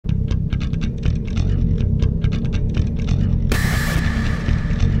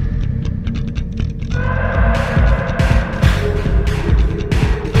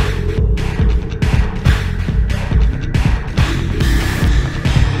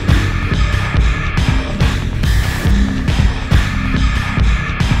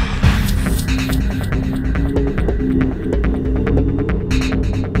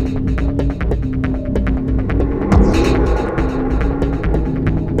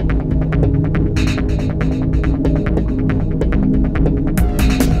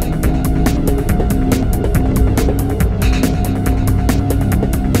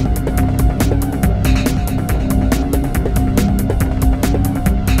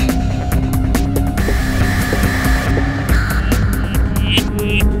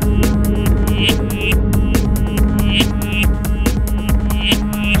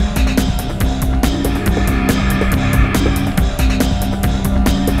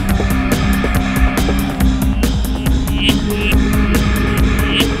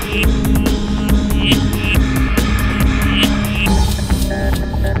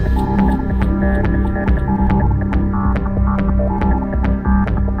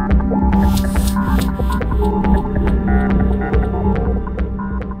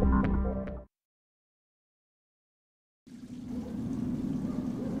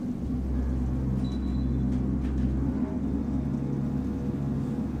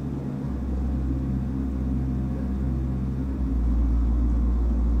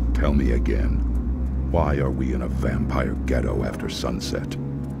Tell me again, why are we in a vampire ghetto after sunset?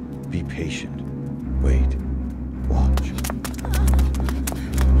 Be patient. Wait. Watch.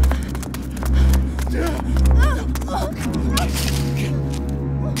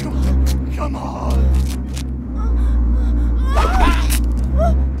 Come on!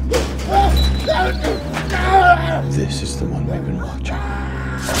 This is the one we've been watching.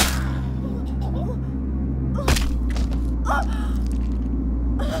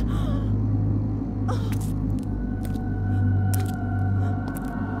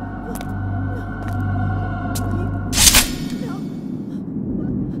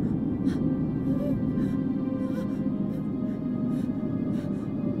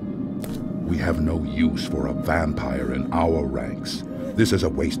 We have no use for a vampire in our ranks. This is a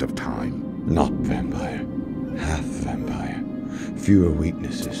waste of time. Not vampire. Half vampire. Fewer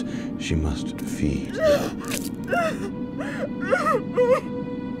weaknesses. She must feed.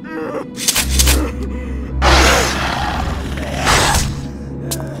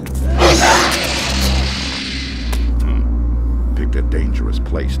 Picked a dangerous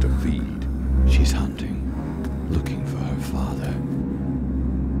place to feed. She's hunting. Looking for her father.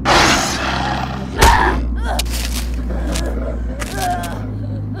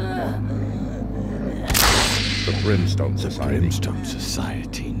 The Brimstone Society. The Brimstone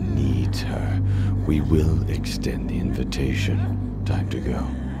Society needs her. We will extend the invitation. Time to go.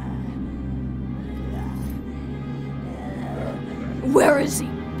 Where is he,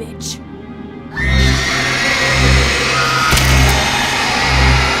 bitch?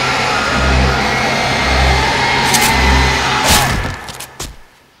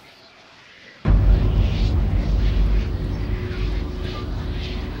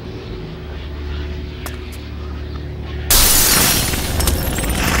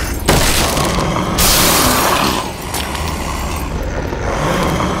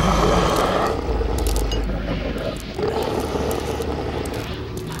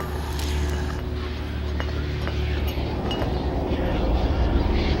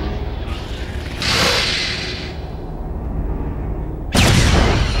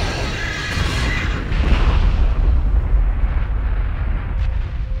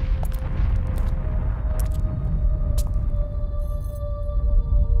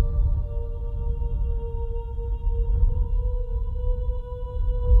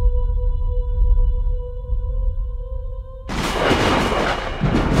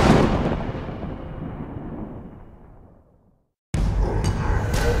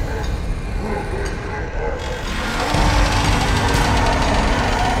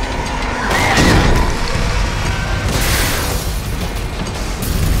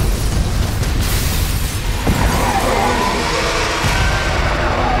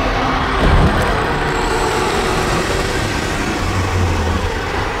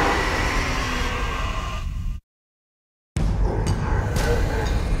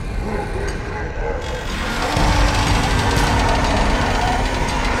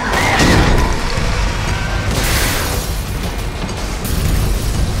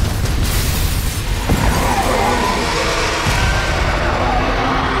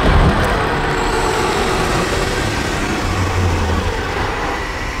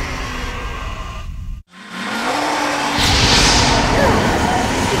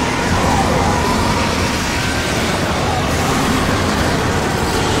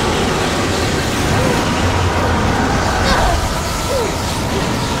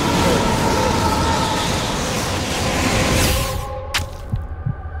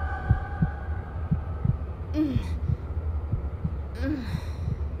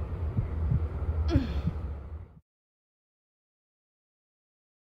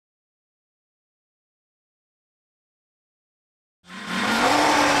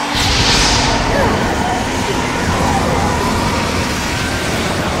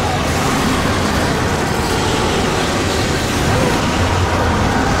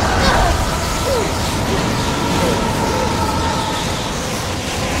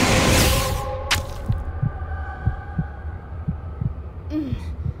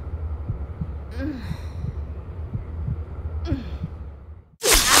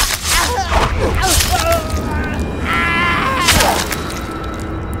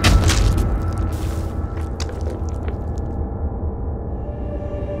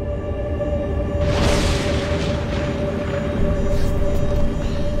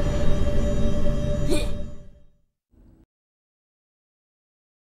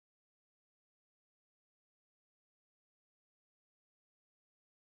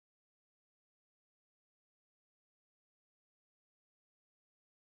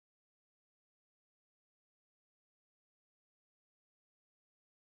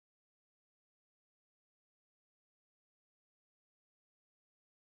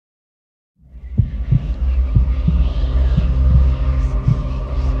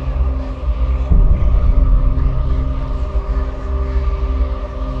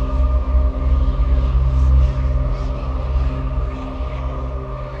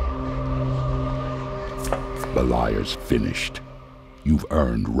 Empire's finished. You've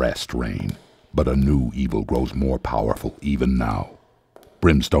earned rest, Rayne, but a new evil grows more powerful even now.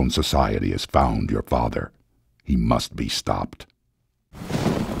 Brimstone Society has found your father. He must be stopped.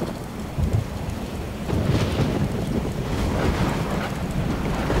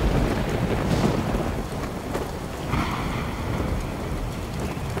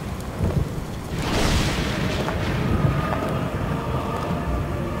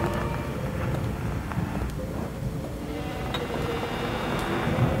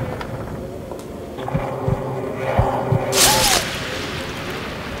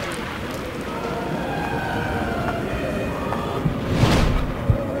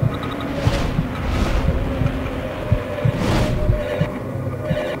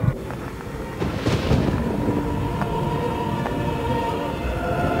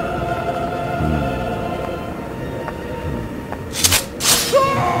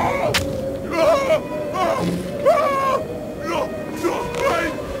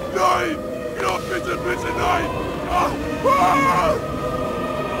 Nein! Nein! Bitte, bitte, nein!